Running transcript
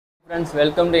Friends,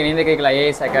 welcome to Indian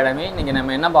IAS Academy. நீங்கள்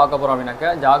நம்ம என்ன பார்க்க போறோம்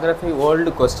அப்படினாக்க geography old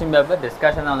question paper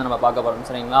discussion தான் நம்ம பார்க்க போறோம்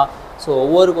சரிங்களா. சோ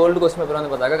ஒவ்வொரு ஓல்டு क्वेश्चन பேப்பர்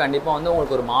வந்து பார்த்தாக்க கண்டிப்பா வந்து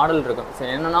உங்களுக்கு ஒரு மாடல் இருக்கும்.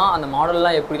 சரி என்னன்னா அந்த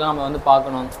மாடல்லாம் எப்படிலாம் நம்ம வந்து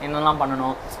பார்க்கணும், என்னெல்லாம்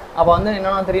பண்ணணும். அப்ப வந்து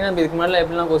என்னன்னா தெரியும் இதுக்கு முன்னாடி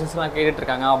எப்படிலாம் क्वेश्चंसலாம் கேட்டிட்டு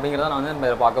இருக்காங்க அப்படிங்கறத நான் வந்து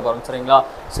நம்ம பார்க்க போறோம் சரிங்களா.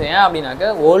 சோ ஏன் அப்படினாக்க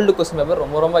ஓல்டு क्वेश्चन பேப்பர்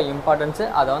ரொம்ப இம்பார்ட்டன்ஸ்.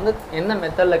 அத வந்து என்ன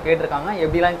மெத்தட்ல கேட்டிருக்காங்க,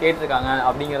 எப்படிலாம் கேட்டிருக்காங்க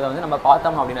அப்படிங்கறத வந்து நம்ம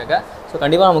பார்த்தோம் அப்படினாக்க சோ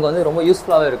கண்டிப்பா நமக்கு வந்து ரொம்ப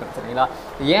யூஸ்ஃபுல்லாவே இருக்கும் சரிங்களா.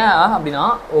 ஏன் அப்படினா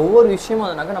ஒவ்வொரு விஷயமும்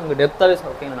அதனால நமக்கு டெப்த்தாவே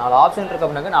ஓகேங்க. நாலு ஆப்ஷன் இருக்கு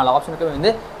அப்படினாக்க நாலு ஆப்ஷனுக்கு வந்து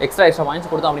எக்ஸ்ட்ரா பாயிண்ட்ஸ்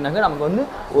கொடுத்தோம் அப்படினாக்க நமக்கு வந்து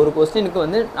ஒரு क्वेश्चनக்கு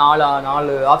வந்து நாலு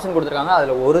ஆப்ஷன் கொடுத்திருக்காங்க.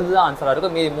 அதுல ஒரு இதுதான் ஆன்சரா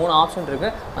இருக்கும். மீதி மூணு ஆப்ஷன் இருக்கு.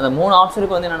 அந்த மூணு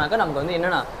ஆப்ஷனுக்கு வந்து என்னன்னாக்க நமக்கு வந்து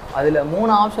என்னன்னா அதுல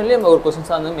மூணு ஆப்ஷன்லயே நம்ம ஒரு क्वेश्चंस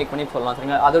வந்து மேக் பண்ணி சொல்லலாம்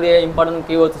சரிங்களா. அதோட இம்பார்ட்டன்ட்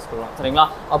கீவேர்ட்ஸ் சொல்லலாம் சரிங்களா.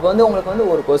 அப்ப வந்து உங்களுக்கு வந்து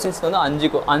ஒரு क्वेश्चंஸ்க்கு வந்து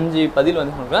அஞ்சு பதில்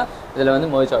வந்து சொல்றேன். இதுல வந்து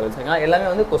மர்ஜ் ஆகுது சரிங்களா. எல்லாமே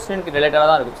வந்து क्वेश्चनக்கு ரிலேட்டடா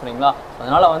தான் இருக்கும் சரிங்களா.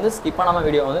 அதனால வந்து ஸ்கிப் பண்ணாம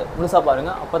வீடியோ வந்து முழுசா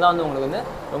பாருங்க. அப்பதான் வந்து உங்களுக்கு வந்து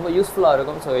ரொம்ப யூஸ்ஃபுல்லா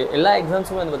இருக்கும். சோ எல்லா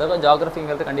எக்ஸாம்ஸ்மே வந்து பார்த்தா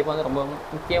ஜியோகிராஃபிங்கிறது கண்டிப்பா வந்து ரொம்ப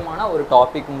முக்கியமான ஒரு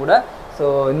டாபிக்கும் கூட. ஸோ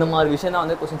இந்த மாதிரி விஷயம் தான்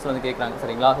வந்து क्वेश्चंस வந்து கேட்குறாங்க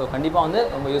சரிங்களா. ஸோ கண்டிப்பாக வந்து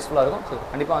ரொம்ப யூஸ்ஃபுல்லாக இருக்கும். ஸோ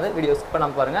கண்டிப்பாக வந்து வீடியோ ஸ்கிப்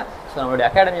பண்ணாமல் பாருங்கள். ஸோ நம்மளுடைய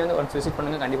அகாடமி வந்து ஒன்ஸ் விசிட்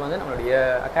பண்ணுங்கள். கண்டிப்பாக வந்து நம்மளுடைய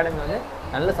அகாடமி வந்து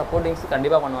நல்ல சப்போர்ட்டிங்ஸ்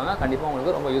கண்டிப்பாக பண்ணுவாங்க. கண்டிப்பாக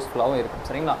உங்களுக்கு ரொம்ப யூஸ்ஃபுல்லாகவும் இருக்கும்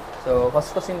சரிங்களா. ஸோ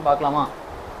ஃபர்ஸ்ட் கொஸ்டின் பார்க்கலாமா.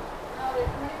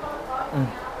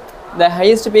 The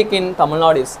highest peak in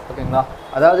Tamil Nadu is ஓகேங்களா.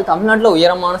 அதாவது தமிழ்நாட்டில்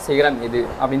உயரமான சிகரம் எது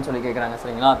அப்படின்னு சொல்லி கேட்குறாங்க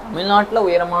சரிங்களா. தமிழ்நாட்டில்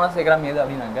உயரமான சிகரம் எது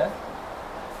அப்படின்னாங்க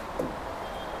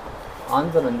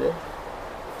ஆன்சர் வந்து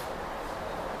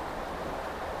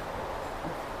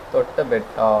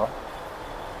தொட்டபெட்டா.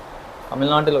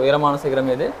 தமிழ்நாட்டில் உயரமான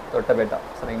சிகரம் எது? தொட்டபெட்டா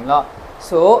சரிங்களா.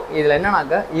 ஸோ இதில்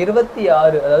என்னன்னாக்க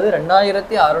 26 அதாவது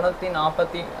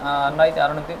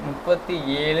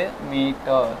 2637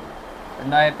 மீட்டர்.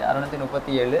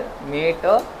 2637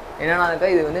 மீட்டர் என்னன்னாக்கா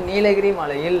இது வந்து நீலகிரி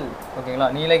மலையில் ஓகேங்களா.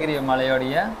 நீலகிரி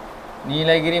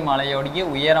மலையோடைய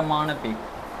உயரமான பீக்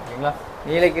ஓகேங்களா.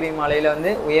 நீலகிரி மலையில்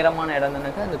வந்து உயரமான இடம்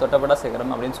தானக்கா இந்த தொட்டபெட்டா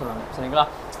சிகரம் அப்படின்னு சொல்லுவாங்க சரிங்களா.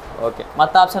 ஓகே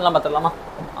மற்ற ஆப்ஷன்லாம் பார்த்துடலாமா.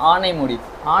 ஆனைமுடி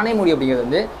அப்படிங்கிறது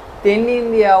வந்து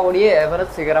தென்னிந்தியாவுடைய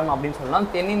எவரெஸ்ட் சிகரம் அப்படின்னு சொல்லலாம்.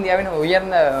 தென்னிந்தியாவின்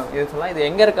உயர்ந்த இது சொல்லலாம். இது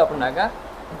எங்கே இருக்குது அப்படின்னாக்கா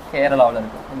கேரளாவில்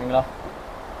இருக்குது ஓகேங்களா.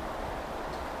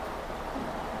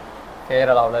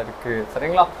 கேரளாவில் இருக்குது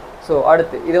சரிங்களா. ஸோ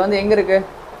அடுத்து இது வந்து எங்கே இருக்குது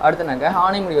அடுத்துனாக்கா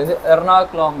ஆனைமுடி வந்து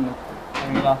எர்ணாகுளம்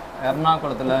ஓகேங்களா.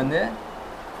 எர்ணாகுளத்தில் வந்து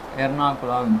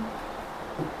எர்ணாகுளம்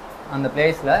அந்த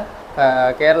பிளேஸில்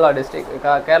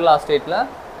கேரளா ஸ்டேட்டில்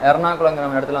எர்ணாகுளங்கிற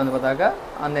இடத்துல வந்து பார்த்தாக்கா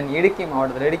அந்த இடுக்கி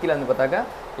மாவட்டத்தில் இடுக்கியில் வந்து பார்த்தாக்கா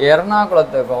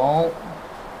எர்ணாகுளத்துக்கும்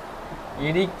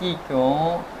இடுக்கிக்கும்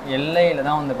எல்லையில்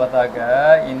தான் வந்து பார்த்தாக்க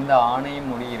இந்த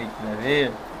ஆனைமுடி இருக்கிறது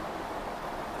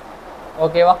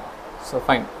ஓகேவா. So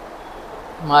fine.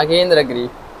 மகேந்திரகிரி.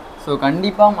 ஸோ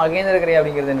கண்டிப்பாக மகேந்திரகிரி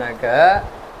அப்படிங்கிறது என்னக்க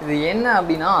இது என்ன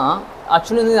அப்படின்னா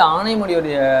ஆக்சுவலி வந்து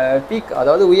ஆனைமுடியோடைய பீக்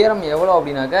அதாவது உயரம் எவ்வளோ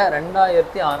அப்படின்னாக்க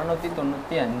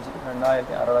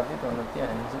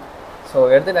 2695. ஸோ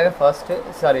எடுத்துட்டாக்க ஃபர்ஸ்ட்டு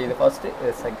இது ஃபர்ஸ்ட்டு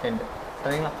இது செகண்டு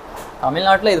சரிங்களா.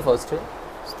 தமிழ்நாட்டில் இது ஃபர்ஸ்ட்டு,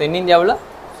 தென்னிந்தியாவில்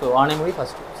ஸோ ஆனைமுடி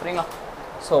ஃபர்ஸ்ட்டு சரிங்களா.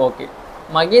 ஸோ ஓகே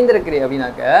மகேந்திரகிரி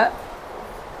அப்படின்னாக்க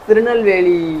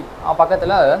திருநெல்வேலி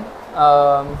பக்கத்தில்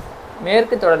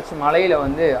மேற்கு தொடர்ச்சி மலையில்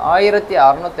வந்து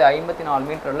 1654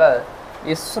 மீட்டரில்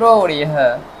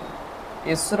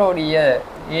இஸ்ரோடைய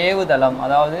ஏவுதளம்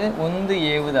அதாவது உந்து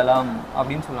ஏவுதளம்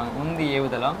அப்படின்னு சொல்லுவாங்க. உந்து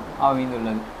ஏவுதளம்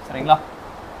அமைந்துள்ளது சரிங்களா.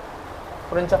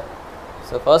 புரிஞ்சா.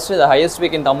 So first the highest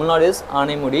peak in Tamil Nadu is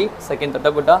Anamudi. Second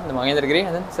Doddabetta இந்த மகேந்திரகிரி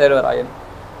அண்ட் தென்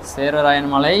சேர்வராயன்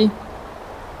மலை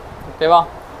ஓகேவா.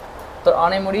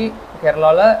 ஆனைமுடி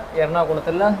கேரளாவில்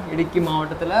எர்ணாகுளத்தில் இடுக்கி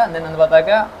மாவட்டத்தில் தென் வந்து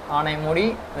பார்த்தாக்க ஆனைமுடி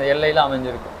இந்த எல்லையில்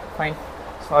அமைஞ்சிருக்கு ஃபைன்.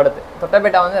 ஸோ அடுத்து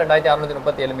தொட்டபெட்டா வந்து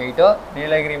 2637 மீட்டர்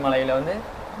நீலகிரி மலையில் வந்து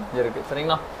இருக்குது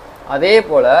சரிங்களா. அதே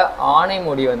போல்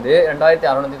ஆனைமுடி வந்து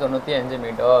 2695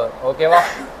 மீட்டர் ஓகேவா.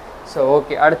 ஸோ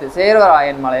ஓகே அடுத்து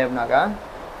சேர்வராயன் மலை அப்படின்னாக்கா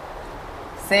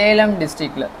சேலம்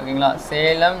டிஸ்ட்ரிக்டில் ஓகேங்களா.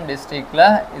 சேலம் டிஸ்ட்ரிக்டில்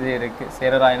இது இருக்குது.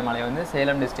 சேர்வராயன் மலை வந்து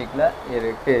சேலம் டிஸ்ட்ரிக்டில்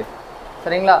இருக்குது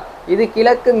சரிங்களா. இது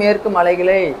கிழக்கு மேற்கு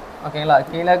மலைகளை ஓகேங்களா.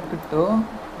 கிழக்கு டு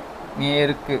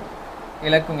மேற்கு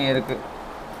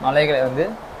மலைகளை வந்து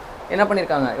என்ன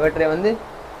பண்ணியிருக்காங்க இவற்றை வந்து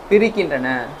பிரிக்கின்றன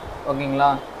ஓகேங்களா.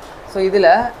 ஸோ இதில்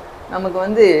நமக்கு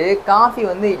வந்து காஃபி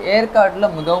வந்து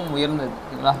ஏற்காட்டில் மிகவும் உயர்ந்தது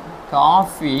ஓகேங்களா.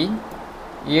 காஃபி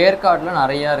ஏற்காட்டில்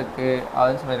நிறையா இருக்குது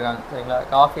அப்படின்னு சொல்லியிருக்காங்க சரிங்களா.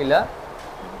 காஃபியில்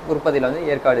உற்பத்தியில் வந்து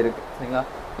ஏற்காடு இருக்குது சரிங்களா.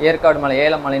 ஏற்காடு மலை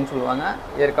ஏலம் மலைன்னு சொல்லுவாங்க.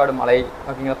 ஏற்காடு மலை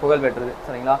ஓகேங்களா புகழ் பெற்றது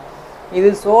சரிங்களா. இது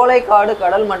சோலைக்காடு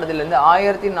கடல் மட்டத்திலேருந்து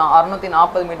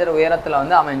 1640 மீட்டர் உயரத்தில்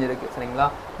வந்து அமைஞ்சிருக்கு சரிங்களா.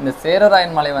 இந்த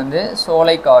சேர்வராயன் மலை வந்து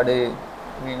சோலைக்காடு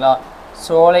ஓகேங்களா.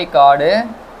 சோலைக்காடு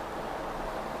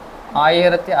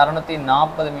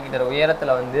 1640 மீட்டர்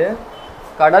உயரத்தில் வந்து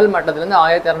கடல் மட்டத்திலேருந்து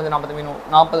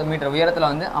 1640 மீட்டர் உயரத்தில்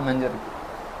வந்து அமைஞ்சிருக்கு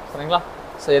சரிங்களா.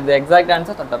 ஸோ இது எக்ஸாக்ட்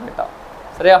ஆன்சர் தொட்டபெட்டா.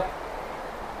 சரியா?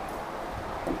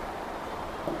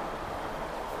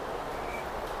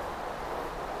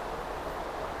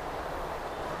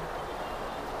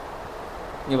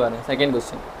 இங்கே பாருங்க second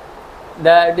question.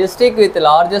 The district with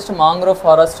largest mangrove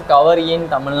forest cover in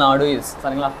Tamil Nadu is.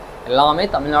 சரிங்களா? எல்லாமே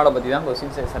தமிழ்நாடை பற்றி தான்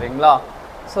கொஸ்டின்ஸ். சரிங்களா?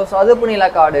 ஸோ சதுப்பு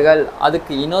நிலக்காடுகள்,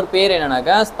 அதுக்கு இன்னொரு பேர்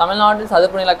என்னன்னாக்கா தமிழ்நாட்டில்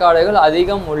சதுப்பு நிலக்காடுகள்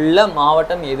அதிகம் உள்ள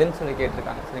மாவட்டம் எதுன்னு சொல்லி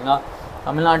கேட்டிருக்காங்க. சரிங்களா?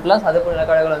 தமிழ்நாட்டில் சதுப்பு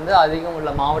நிலக்காடுகள் வந்து அதிகம்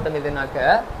உள்ள மாவட்டம் எதுனாக்க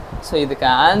ஸோ இதுக்கு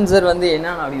ஆன்சர் வந்து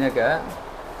என்னன்னு அப்படின்னாக்க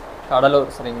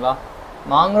கடலூர். சரிங்களா?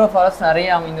 மாங்க்ரோவ் ஃபாரஸ்ட் நிறைய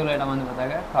அமைந்துள்ள இடம் வந்து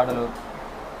பார்த்தாக்க கடலூர்.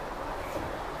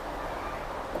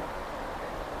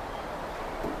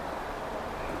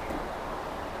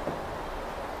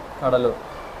 கடலூர்.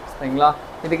 சரிங்களா?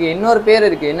 இதுக்கு இன்னொரு பேர்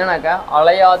இருக்குது என்னன்னாக்கா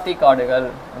அலையாத்தி காடுகள்.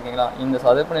 ஓகேங்களா? இந்த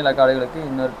சதுப்பு நில காடுகளுக்கு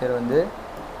இன்னொரு பேர் வந்து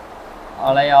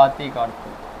அலையாத்தி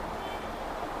காடுகள்.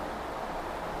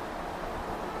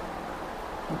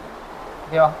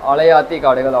 ஓகேவா? அலையாத்தி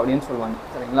காடுகள் அப்படின்னு சொல்லுவாங்க.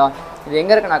 சரிங்களா? இது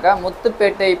எங்கே இருக்குனாக்கா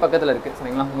முத்துப்பேட்டை பக்கத்தில் இருக்குது.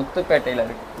 சரிங்களா? முத்துப்பேட்டையில்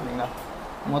இருக்குது. சரிங்களா?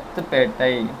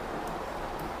 முத்துப்பேட்டை.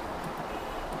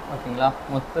 ஓகேங்களா?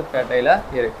 முத்துப்பேட்டையில்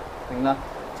இருக்குது. சரிங்களா?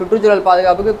 சுற்றுச்சூழல்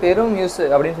பாதுகாப்புக்கு பெரும் யூஸ்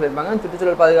அப்படின்னு சொல்லியிருப்பாங்க.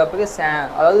 சுற்றுச்சூழல் பாதுகாப்புக்கு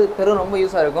அதாவது பெரும் ரொம்ப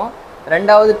யூஸாக இருக்கும்.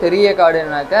 ரெண்டாவது பெரிய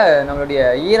காடுனாக்க நம்மளுடைய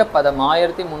ஈரப்பதம்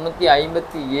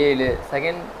 1357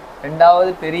 செகண்ட்.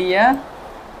 ரெண்டாவது பெரிய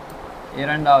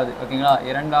இரண்டாவது. ஓகேங்களா?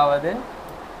 இரண்டாவது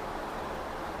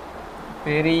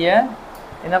பெரிய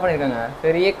என்ன பண்ணியிருக்காங்க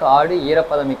பெரிய காடு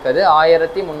ஈரப்பதம் மிக்கது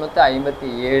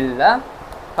 1357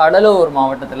 கடலூர்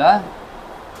மாவட்டத்தில்.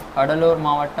 கடலூர்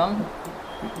மாவட்டம்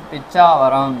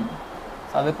பிச்சாவரம்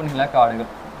சதுப்பு நில காடுகள்.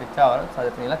 பிச்சாவரம்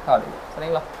சதுப்பு நில காடுகள்.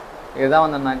 சரிங்களா? இதுதான்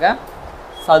வந்தோம்னாக்க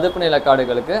சதுப்பு நில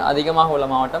காடுகளுக்கு அதிகமாக உள்ள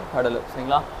மாவட்டம் கடலூர்.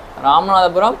 சரிங்களா?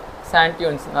 ராமநாதபுரம்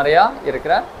சாண்டியூன்ஸ் நிறையா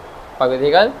இருக்கிற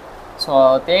பகுதிகள். ஸோ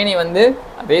தேனி வந்து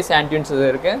அதே சாண்டியூன்ஸ் இது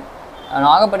இருக்குது.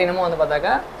 நாகப்பட்டினமும் வந்து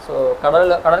பார்த்தாக்கா ஸோ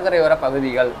கடற்கரை வர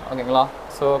பகுதிகள். ஓகேங்களா?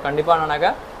 ஸோ கண்டிப்பாக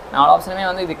என்னன்னாக்கா 4 ஆப்ஷனுமே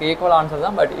வந்து இதுக்கு ஈக்குவல் ஆன்சர்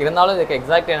தான். பட் இருந்தாலும் இதுக்கு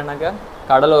எக்ஸாக்ட் என்னன்னாக்கா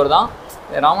கடலூர் தான்.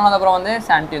 ராமநாதபுரம் வந்து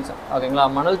சாண்டியூன்ஸ். ஓகேங்களா?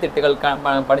 மணல் திட்டுகள்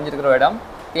படிஞ்சிருக்கிற இடம்.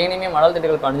 தேனியுமே மணல்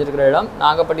திட்டுகள் படிஞ்சிருக்கிற இடம்.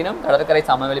 நாகப்பட்டினம் கடற்கரை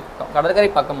சமவெளி பக்கம், கடற்கரை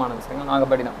பக்கமானது. சரிங்களா?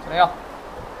 நாகப்பட்டினம். சரியா?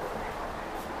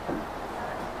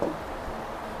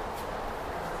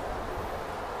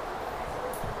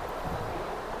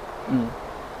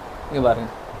 இங்கே பாருங்க.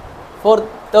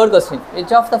 Third question.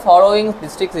 Which of the following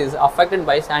districts is affected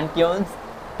by sand dunes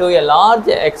to a large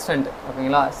extent?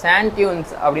 ஓகேங்களா? sand dunes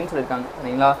அப்படின்னு சொல்லியிருக்காங்க.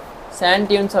 சரிங்களா? sand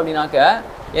dunes அப்படின்னாக்க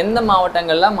எந்த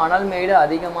மாவட்டங்களில் மணல் மேடு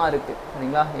அதிகமாக இருக்குது?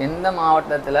 சரிங்களா? எந்த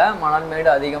மாவட்டத்தில் மணல் மேடு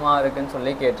அதிகமாக இருக்குதுன்னு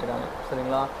சொல்லி கேட்டிருக்காங்க.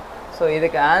 சரிங்களா? ஸோ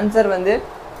இதுக்கு ஆன்சர் வந்து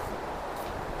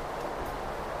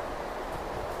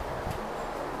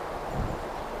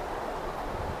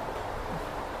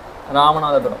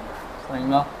ராமநாதபுரம்.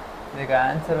 சரிங்களா? இதுக்கு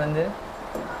ஆன்சர் வந்து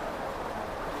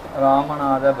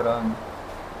ராமநாதபுரம்.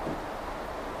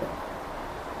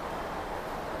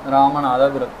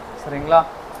 ராமநாதபுரம். சரிங்களா?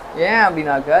 ஏன்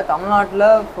அப்படின்னாக்க தமிழ்நாட்டில்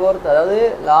 4th அதாவது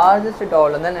லார்ஜஸ்ட்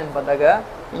டவர் வந்து என்னென்னு பார்த்தாக்க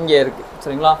இங்கே இருக்குது.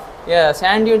 சரிங்களா?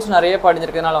 சாண்டியூன்ஸ் நிறைய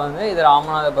படிஞ்சிருக்கிறதுனால வந்து இது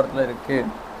ராமநாதபுரத்தில் இருக்குது.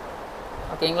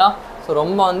 ஓகேங்களா? ஸோ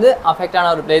ரொம்ப வந்து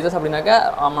அஃபெக்டான ஒரு பிளேசஸ் அப்படின்னாக்க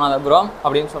ராமநாதபுரம்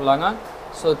அப்படின்னு சொல்லுவாங்க.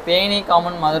 ஸோ தேனி,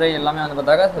 காமன், மதுரை எல்லாமே வந்து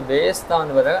பார்த்தாக்கா ஸோ பேஸ் தான்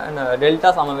வந்து பார்த்தாக்கா டெல்டா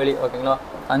சமவெளி. ஓகேங்களா?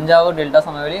 தஞ்சாவூர் டெல்டா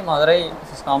சமவெளி, மதுரை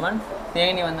காமன்,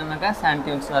 தேனி வந்தோம்னாக்கா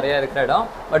சாண்டியூன்ஸ் நிறையா இருக்கிற இடம்.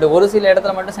 பட் ஒரு சில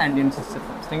இடத்துல மட்டும் சாண்டியூன்ஸஸ்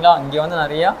இருக்கும். சரிங்களா? இங்கே வந்து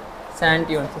நிறையா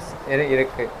சாண்டியூன்ஸஸ்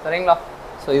இருக்குது. சரிங்களா?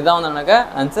 ஸோ இதுதான் வந்தோம்னாக்கா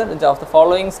answer. Which of the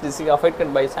followings district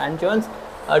affected by சாண்டியூன்ஸ்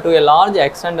to a large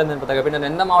extend வந்து பார்த்தாக்க பின்னர்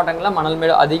எந்த மாவட்டங்களில் மணல்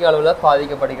மேடு அதிக அளவில்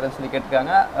பாதிக்கப்படுகிறதுன்னு சொல்லி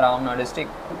கேட்டிருக்காங்க. ராமநாடு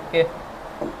டிஸ்ட்ரிக்ட். ஓகே,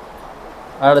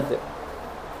 அடுத்து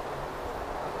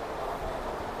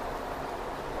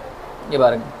இங்கே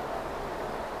பாருங்க.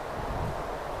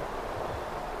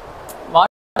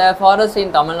 Forest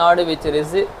in Tamil Nadu which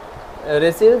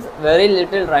receives very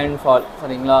little rainfall.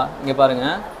 சரிங்களா? இங்கே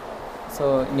பாருங்கள். ஸோ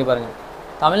இங்கே பாருங்கள்,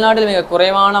 தமிழ்நாட்டில் மிக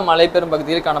குறைவான மழை பெறும்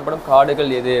பகுதியில் காணப்படும்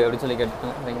காடுகள் எது அப்படின்னு சொல்லி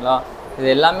கேட்டுருக்கோம். சரிங்களா? இது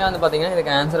எல்லாமே வந்து பார்த்திங்கன்னா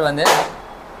இதுக்கு ஆன்சர் வந்து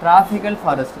டிராபிக்கல்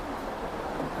ஃபாரஸ்ட்.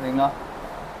 சரிங்களா?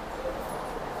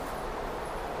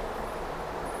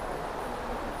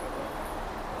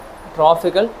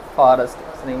 Tropical forest.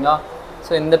 சரிங்களா?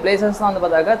 ஸோ இந்த பிளேசஸ் தான் வந்து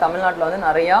பார்த்தாக்கா தமிழ்நாட்டில் வந்து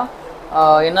நிறையா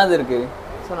என்னது இருக்குது.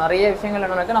 ஸோ நிறைய விஷயங்கள்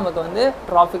என்னன்னாக்கா நமக்கு வந்து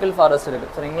டிராபிக்கல் ஃபாரஸ்ட்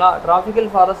இருக்குது. சரிங்களா? டிராபிக்கல்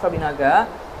ஃபாரஸ்ட் அப்படின்னாக்க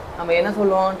நம்ம என்ன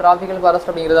சொல்லுவோம்? டிராபிக்கல் ஃபாரஸ்ட்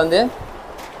அப்படிங்கிறது வந்து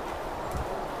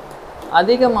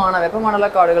அதிகமான வெப்பமண்டல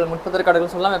காடுகள், முட்புதர்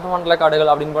காடுகள் சொல்லலாம், வெப்பமண்டல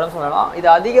காடுகள் அப்படின்னு கூட சொல்லலாம். இது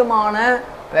அதிகமான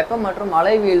வெப்பம் மற்றும்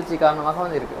மழை வீழ்ச்சி காரணமாக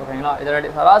வந்து இருக்குது. ஓகேங்களா?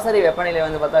 இதோட சராசரி வெப்பநிலை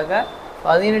வந்து பார்த்தாக்க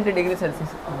 18 டிகிரி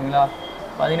செல்சியஸ். ஓகேங்களா?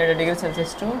 18 degree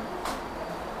Celsius to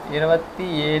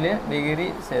 27 degree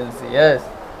Celsius.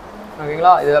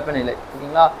 ஓகேங்களா, இது வெப்பநிலை.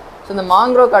 ஓகேங்களா. ஸோ இந்த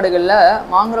மாங்க்ரோவ் காடுகள்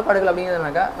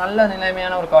அப்படிங்கிறதுனாக்கா நல்ல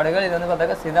நிலைமையான ஒரு காடுகள். இது வந்து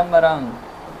பார்த்தாக்கா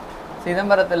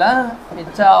சிதம்பரத்தில்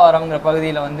பிச்சாவரம்ங்கிற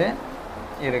பகுதியில் வந்து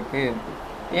இருக்குது.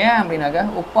 ஏன் அப்படின்னாக்கா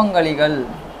உப்பங்களி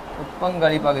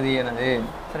பகுதி என்னது,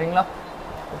 சரிங்களா,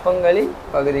 உப்பங்களி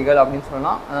பகுதிகள் அப்படின்னு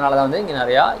சொல்லலாம். அதனால தான் வந்து இங்கே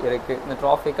நிறையா இருக்குது இந்த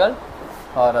ட்ராபிக்கல்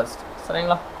ஃபாரஸ்ட்,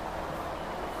 சரிங்களா.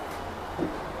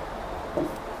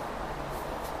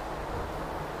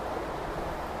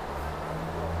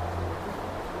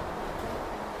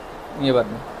 இங்கே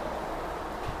பாருங்க,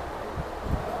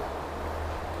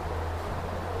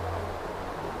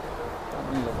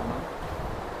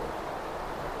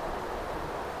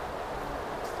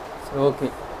 ஓகே.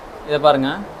 இதை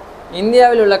பாருங்கள்,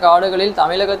 இந்தியாவில் உள்ள காடுகளில்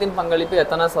தமிழகத்தின் பங்களிப்பு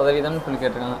எத்தனை சதவீதம்னு சொல்லி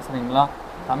கேட்டிருக்காங்க, சரிங்களா.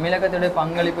 தமிழகத்துடைய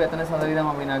பங்களிப்பு எத்தனை சதவீதம்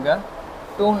அப்படின்னாக்கா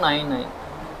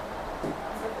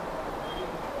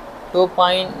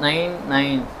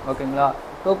 2.99, ஓகேங்களா.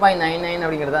 2.99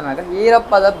 அப்படிங்கிறதானாக்கா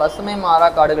ஈரப்பத பசுமை மாறா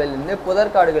காடுகளிலிருந்து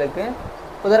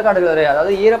புதர்காடுகள் வரை,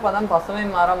 அதாவது ஈரப்பதம் பசுமை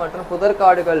மாறா மற்றும்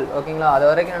புதர்காடுகள், ஓகேங்களா, அது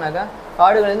வரைக்கும் என்னன்னாக்கா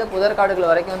காடுகளிலிருந்து புதர்காடுகள்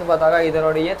வரைக்கும் வந்து பார்த்தாக்கா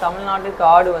இதனுடைய தமிழ்நாட்டு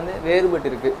காடு வந்து வேறுபட்டு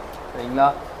இருக்குது, சரிங்களா.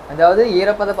 அதாவது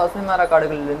ஈரப்பத பசுமை மாறா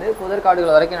காடுகளிலிருந்து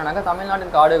புதர்காடுகள் வரைக்கும் என்னன்னாக்கா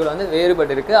தமிழ்நாட்டின் காடுகள் வந்து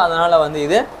வேறுபட்டு இருக்குது. அதனால் வந்து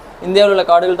இது இந்தியாவில் உள்ள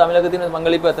காடுகள் தமிழகத்தின்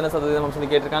பங்களிப்பு எத்தனை சதவீதம் சொல்லி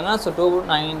கேட்டிருக்காங்க. ஸோ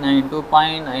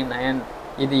 2.99.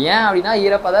 இது ஏன் அப்படின்னா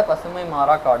ஈரப்பத பசுமை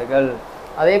மாறா காடுகள்,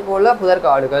 அதே போல்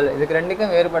புதர்காடுகள், இதுக்கு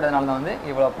ரெண்டுக்கும் வேறுபட்டதுனால தான் வந்து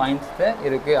இவ்வளோ பாயிண்ட்ஸ்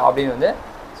இருக்குது அப்படின்னு வந்து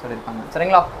சொல்லியிருக்காங்க,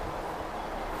 சரிங்களா.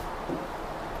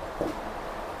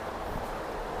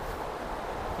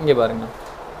 இங்கே பாருங்க,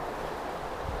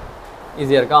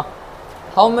 ஈஸியாக இருக்கா.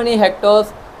 How many hectares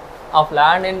of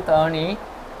land in Thani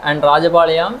and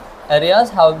Rajapalayam areas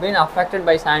have been affected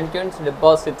by sand dunes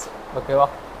deposits? ஓகேவா,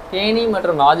 தேனி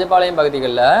மற்றும் ராஜபாளையம்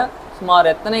பகுதிகளில்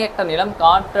சுமார் எத்தனை ஹெக்டர் நிலம்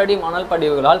காற்றடி மணல்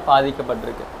படிவுகளால்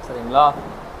பாதிக்கப்பட்டிருக்கு, சரிங்களா.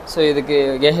 ஸோ இதுக்கு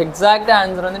எக்ஸாக்ட்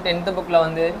ஆன்சர் வந்து 10th புக்கில்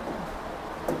வந்து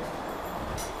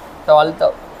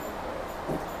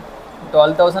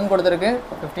 12,000 கொடுத்துருக்கு,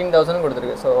 15,000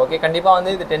 கொடுத்துருக்கு. ஸோ ஓகே, கண்டிப்பாக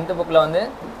வந்து இது 10th புக்கில் வந்து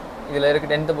இதில்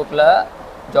இருக்குது. 10th புக்கில்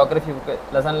ஜியோகிரஃபி புக்கு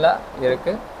லெசனில்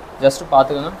இருக்குது, ஜஸ்ட்டு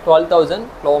பார்த்துக்கோங்க. 12,000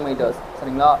 கிலோமீட்டர்ஸ்,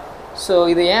 சரிங்களா. ஸோ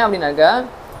இது ஏன் அப்படின்னாக்கா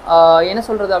என்ன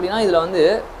சொல்கிறது அப்படின்னா இதில் வந்து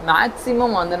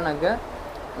மேக்ஸிமம் வந்துனாக்க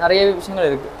நிறைய விஷயங்கள்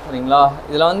இருக்குது, சரிங்களா.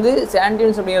 இதில் வந்து சாண்ட்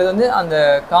டியூன்ஸ் அப்படிங்கிறது வந்து அந்த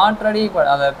காற்றடி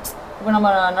அதை இப்போ நம்ம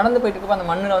நடந்து போயிட்டு இருக்கப்போ அந்த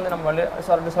மண்ணில் வந்து நம்ம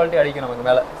சொல்லிட்டு அடிக்கும் நமக்கு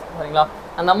மேலே, சரிங்களா.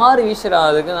 அந்த மாதிரி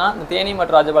வீசுறதுக்கு தான் இந்த தேனி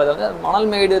மற்றும் ராஜபாளையத்தில் வந்து மணல்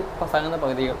மேடு தகுந்த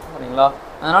பகுதிகள், சரிங்களா.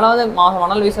 அதனால் வந்து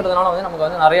மணல் வீசுறதுனால வந்து நமக்கு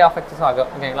வந்து நிறைய அஃபெக்ட்ஸ் ஆகும்,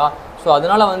 ஓகேங்களா. ஸோ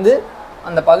அதனால் வந்து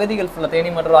அந்த பகுதிகள் ஃபுல்லாக தேனி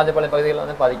மற்றும் ராஜபாளையம் பகுதிகளில்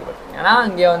வந்து பாதிக்கப்படும். ஏன்னா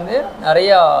இங்கே வந்து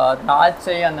நிறையா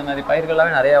திராட்சை அந்த மாதிரி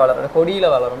பயிர்கள்லாமே நிறையா வளரும், கொடியில்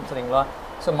வளரும், சரிங்களா.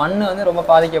 ஸோ மண் வந்து ரொம்ப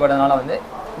பாதிக்கப்பட்டதுனால வந்து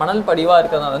மணல் படிவாக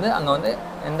இருக்கிறதுனால வந்து அங்கே வந்து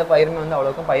எந்த பயிருமே வந்து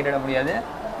அவ்வளோக்கும் பயிரிட முடியாது.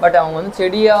 பட் அவங்க வந்து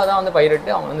செடியாக தான் வந்து பயிரிட்டு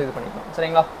அவங்க வந்து இது பண்ணிக்கலாம்,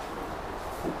 சரிங்களா.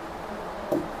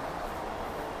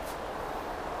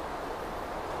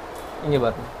 இங்கே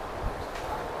பாருங்க,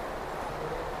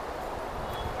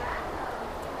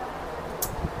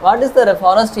 what is the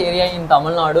forest area in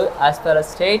Tamil Nadu as per a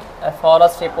state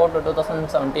forest report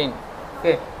 2017?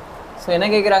 Okay, so என்ன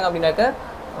கேட்குறாங்க அப்படின்னாக்க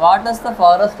what is the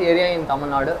forest area in Tamil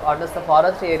Nadu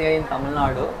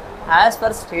as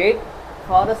per state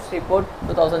forest report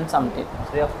 2017.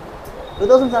 சரியா,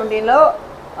 2017ல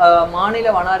மாநில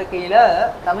வன அறிக்கையில்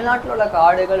தமிழ்நாட்டில் உள்ள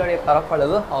காடுகளுடைய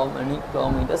பரப்பளவு how many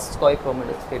kilometers square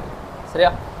kilometers கேட்டு, சரியா,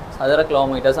 சதுர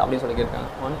கிலோமீட்டர்ஸ் அப்படின்னு சொல்லி கேட்குறாங்க.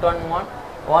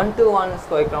 1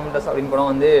 ஸ்கொயர் கிலோமீட்டர்ஸ் அப்படின்னு கூட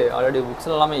வந்து ஆல்ரெடி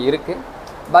புக்ஸில் எல்லாமே இருக்குது.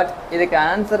 பட் இதுக்கு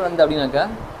ஆன்சர் வந்து அப்படின்னாக்கா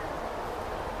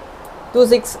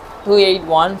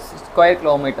 26281 ஸ்கொயர்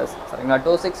கிலோமீட்டர்ஸ், சரிங்களா.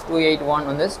 26281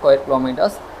 வந்து square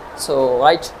kilometres. So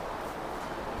right,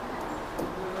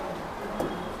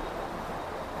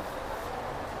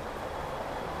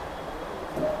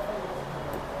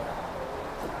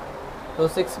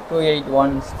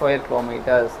 square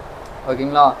kilometres,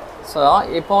 ஓகேங்களா. ஸோ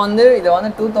இப்போ வந்து இதை வந்து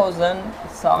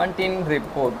 2017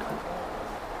 ரிப்போர்ட்,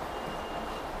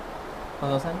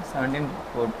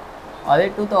 அதே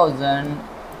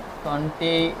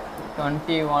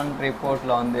 2021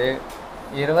 ரிப்போர்ட்டில் வந்து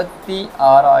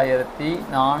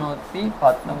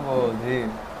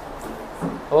 26,419.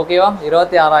 ஓகேவா,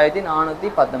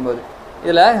 26,419.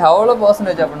 இதில் எவ்வளோ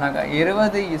பர்சன்டேஜ் அப்படின்னாக்கா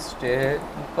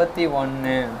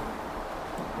 20:31%.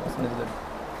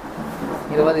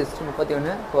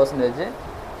 20:31%.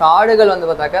 காடுகள் வந்து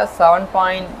பார்த்தாக்கா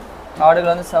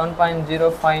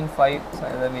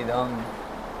 7.05%.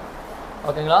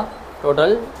 ஓகேங்களா,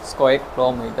 டோட்டல் ஸ்கொயர்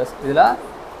கிலோமீட்டர்ஸ் இதில்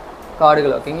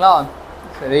காடுகள், ஓகேங்களா.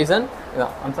 ரீசன்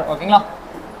இதுதான் ஆன்சர், ஓகேங்களா.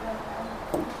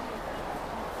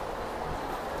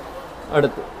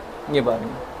 அடுத்து இங்கே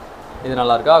பாருங்க, இது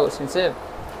நல்லா இருக்கா questions.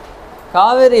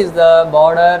 Kaveri is the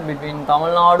border between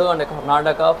Tamil Nadu and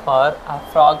Karnataka for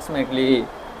approximately.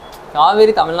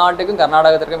 Kaveri தமிழ்நாட்டுக்கும்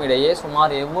கர்நாடகத்திற்கும் இடையே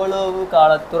சுமார் எவ்வளவு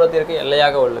தூரத்திற்கு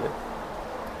எல்லையாக உள்ளது?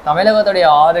 தமிழகத்துடைய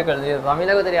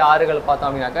ஆறுகள் பார்த்தோம்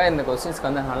அப்படின்னாக்கா இந்த கொஸ்டின்ஸ்க்கு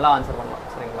வந்து நல்லா ஆன்சர் பண்ணலாம்.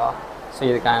 சரிங்களா? ஸோ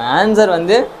இதுக்கான ஆன்சர்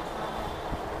வந்து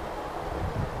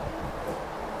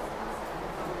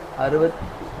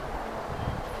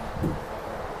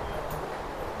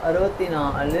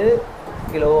 64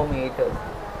 கிலோமீட்டர்.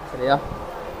 சரியா?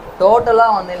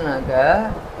 டோட்டலாக வந்தீங்கன்னாக்க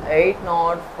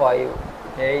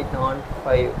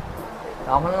 805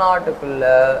 தமிழ்நாட்டுக்குள்ள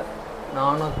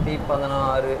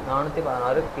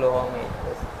 416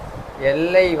 கிலோமீட்டர்ஸ்.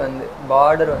 எல்லை வந்து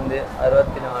பார்டர் வந்து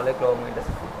 64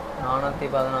 கிலோமீட்டர்ஸ்.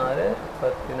 416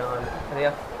 14.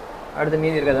 சரியா? அடுத்து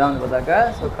மீதி இருக்கிறது தான் வந்து பார்த்தாக்கா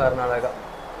ஸோ கர்நாடகா.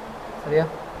 சரியா?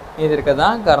 மீதி இருக்கிறது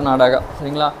தான் கர்நாடகா.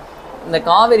 சரிங்களா? இந்த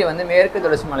காவேரி வந்து மேற்கு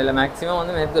தொடர்ச்சி மலையில் மேக்ஸிமம்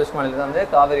வந்து மேற்கு தொடர்ச்சி மலையில் தான் வந்து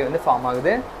காவேரி வந்து ஃபார்ம்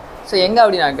ஆகுது. ஸோ எங்கே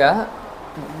அப்படின்னாக்கா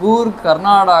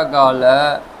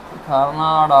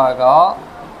கர்நாடகா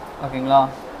ஓகேங்களா,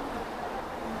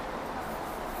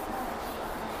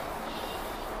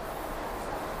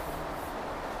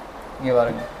 இங்கே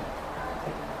பாருங்க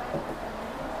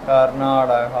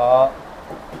கர்நாடகா,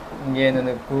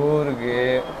 இங்கேருந்து கூர்கு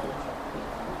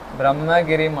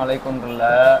பிரம்மகிரி மலைக்குன்றில்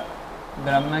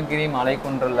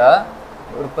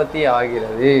உற்பத்தி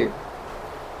ஆகிறது.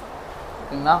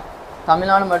 ஓகேங்களா?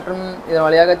 தமிழ்நாடு மற்றும் இதன்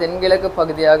வழியாக தென்கிழக்கு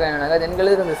பகுதியாக என்னன்னாக்கா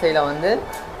தென்கிழக்கு திசையில் வந்து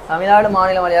தமிழ்நாடு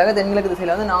மாநிலம் வழியாக தென்கிழக்கு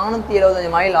திசையில் வந்து 475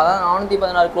 மைல், அதாவது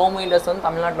 416 கிலோமீட்டர்ஸ் வந்து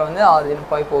தமிழ்நாட்டில் வந்து அது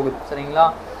போகுது. சரிங்களா?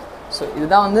 ஸோ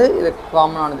இதுதான் வந்து இது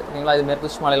காமனானது. சரிங்களா? இது மேற்கு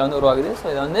தொடர்ச்சி மலையில் வந்து உருவாகுது. ஸோ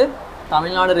இதை வந்து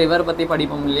தமிழ்நாடு ரிவர் பற்றி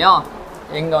படிப்போம் இல்லையா?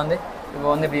 எங்கே வந்து இப்போ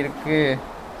வந்து இப்படி இருக்குது.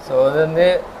 ஸோ இது வந்து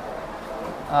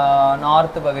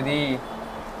நார்த்து பகுதி,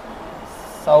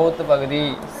 சவுத்து பகுதி,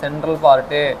 சென்ட்ரல்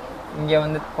பார்ட்டு, இங்கே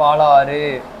வந்து பாலாறு,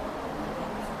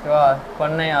 ஓகேவா,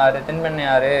 பொன்னையாறு,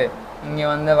 தென்பெண்ணையாறு, இங்கே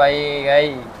வந்து வைகை,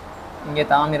 இங்கே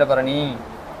தாமிரபரணி,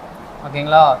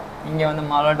 ஓகேங்களா, இங்கே வந்து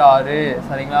மலடாறு.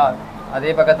 சரிங்களா? அதே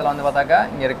பக்கத்தில் வந்து பார்த்தாக்கா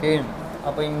இங்கே இருக்குது.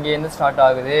 அப்போ இங்கேருந்து ஸ்டார்ட்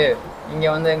ஆகுது. இங்கே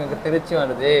வந்து எங்களுக்கு திருச்சி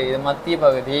வருது. இது மத்திய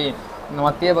பகுதி. இந்த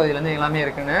மத்திய பகுதியிலேருந்து எல்லாமே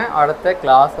இருக்குன்னு அடுத்த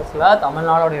கிளாஸஸில்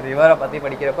தமிழ்நாடோடைய ரிவரை பற்றி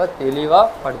படிக்கிறப்ப தெளிவாக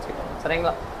படிச்சுக்கலாம்.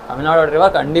 சரிங்களா? தமிழ்நாடோட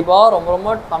ரிவர் கண்டிப்பாக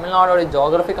ரொம்ப தமிழ்நாடோடைய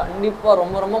ஜியோகிராஃபி கண்டிப்பாக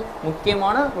ரொம்ப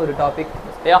முக்கியமான ஒரு டாபிக்.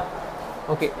 சரியா?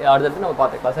 ஓகே, அடுத்தடுத்து நம்ம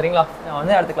பார்த்துக்கலாம். சரிங்களா? நான்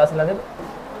வந்து அடுத்த கிளாஸில் வந்து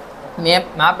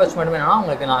மேப் வச்சு மட்டுமே என்னன்னா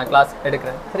உங்களுக்கு நான் கிளாஸ்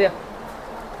எடுக்கிறேன். சரியா?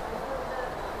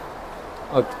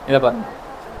 ஓகே, இதை பாருங்க.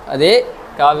 அதே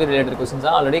காவிரி ரிலேட்டட் கொஸ்டின்ஸ்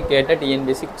தான் ஆல்ரெடி கேட்ட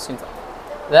TNPSC கொஸ்டின்ஸ் தான்.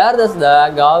 Where does the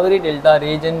Kaveri Delta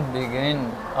region begin?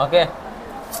 Okay,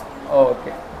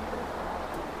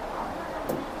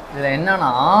 இதில்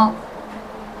என்னன்னா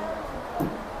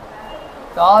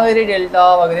காவிரி டெல்டா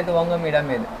பகுதி துவங்கும்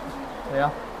இடம் எது? சரியா?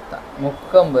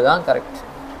 முக்கொம்பு தான் கரெக்ட்.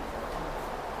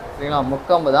 சரிங்களா?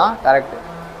 முக்கொம்பு தான் கரெக்ட்.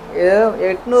 இது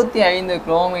 805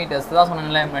 கிலோமீட்டர்ஸ் தான்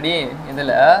சொன்னாங்களே முன்னாடி.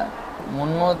 இதில்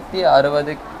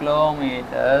 360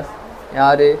 கிலோமீட்டர்ஸ்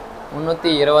யார்?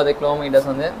 320 கிலோமீட்டர்ஸ்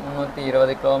வந்து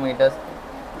 320 கிலோமீட்டர்ஸ்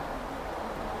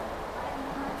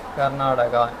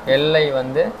கர்நாடகா. எல்லை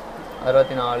வந்து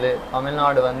 64.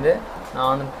 தமிழ்நாடு வந்து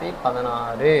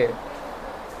 416.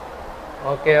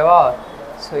 ஓகேவா?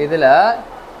 ஸோ இதில்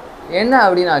என்ன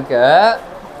அப்படின்னாக்க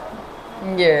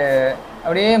இங்கே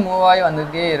அப்படியே மூவ் ஆகி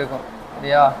வந்துகிட்டே இருக்கும்.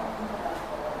 சரியா?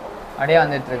 அப்படியே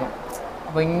வந்துட்டுருக்கும்.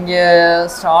 அப்போ இங்கே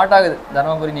ஸ்டார்ட் ஆகுது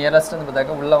தருமபுரி நியரஸ்ட் வந்து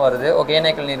பார்த்தாக்கா உள்ளே வருது.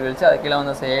 ஒகேனக்கல் நீர்வீழ்ச்சி, அது கீழே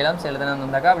வந்து சேலத்தில்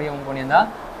வந்தாக்கா அப்படியே மூவ் பண்ணியிருந்தால்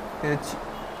திருச்சி.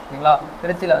 சரிங்களா?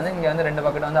 திருச்சியில் வந்து இங்கே வந்து 2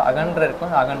 பக்கெட் வந்து அகன்ற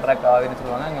இருக்கும். அகன்ற காவிரின்னு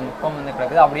சொல்லுவாங்க. இங்கே முப்பம் வந்து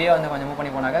கிடக்குது. அப்படியே வந்து கொஞ்சம் மூவ்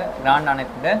பண்ணி போனாக்க கிராண்ட்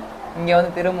அணைக்கிட்டு இங்கே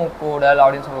வந்து திருமுக்கூடல்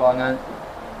அப்படின்னு சொல்லுவாங்க.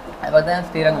 அது பார்த்தா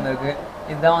ஸ்ரீரங்கம் இருக்குது.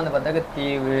 இதுதான் வந்து பார்த்தாக்க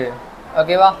தீவு.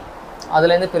 ஓகேவா?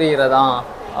 அதுலேருந்து பிரிகிறதா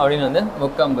அப்படின்னு வந்து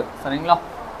முக்கம்பு. சரிங்களா?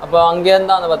 அப்போ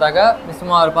அங்கேருந்து வந்து பார்த்தாக்கா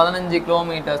சுமார் 15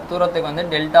 கிலோமீட்டர் தூரத்துக்கு வந்து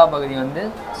டெல்டா பகுதி வந்து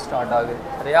ஸ்டார்ட் ஆகுது.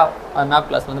 சரியா? அது மேப்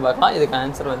கிளாஸ் வந்து பார்க்கலாம். இதுக்கு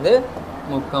ஆன்சர் வந்து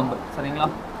முக்கம்பு. சரிங்களா?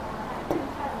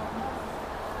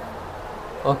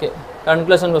 Okay,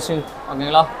 conclusion question.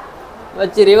 ஓகேங்களா?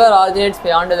 which river originates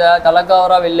beyond the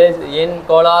Talakavara village in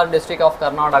Kolar district of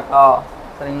Karnataka?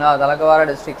 சரிங்களா? தலக்கவாரா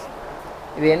டிஸ்ட்ரிக்ஸ்.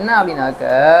 இது என்ன அப்படின்னாக்க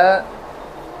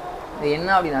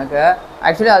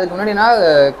ஆக்சுவலி அதுக்கு முன்னாடினா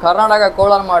கர்நாடகா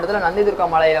கோலார் மாவட்டத்தில் நந்திதுர்கா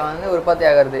மலையில் வந்து உற்பத்தி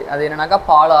ஆகிறது. அது என்னன்னாக்கா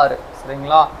பாலாறு.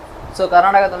 சரிங்களா? ஸோ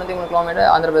கர்நாடகா 93 கிலோமீட்டர்,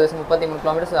 ஆந்திர பிரதேசம் 33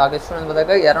 கிலோமீட்டர், அகஸ்ட் வந்து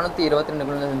பார்த்தாக்கா 222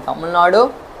 கிலோமீட்டர் தமிழ்நாடு.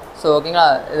 ஸோ ஓகேங்களா?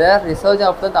 இதை ரிசர்ச்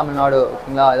ஆஃப் த தமிழ்நாடு.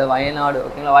 ஓகேங்களா? இது வயநாடு.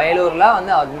 ஓகேங்களா? வயலூரில்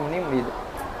வந்து அது முடியுது.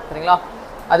 சரிங்களா?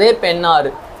 அதே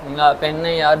பெண்ணாறு. சரிங்களா?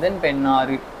 பெண்ணையாறு தென்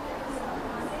பெண்ணாறு.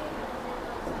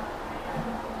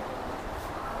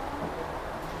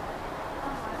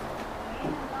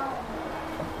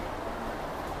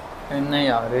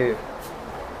 பண்ணையாறு.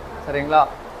 சரிங்களா?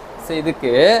 ஸோ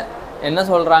இதுக்கு என்ன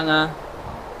சொல்கிறாங்க?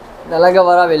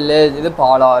 தலகவரா வில்லேஜ் இது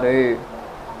பாலாறு.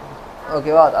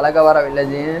 ஓகேவா? தலகவரா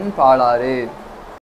வில்லேஜின் பாலாறு.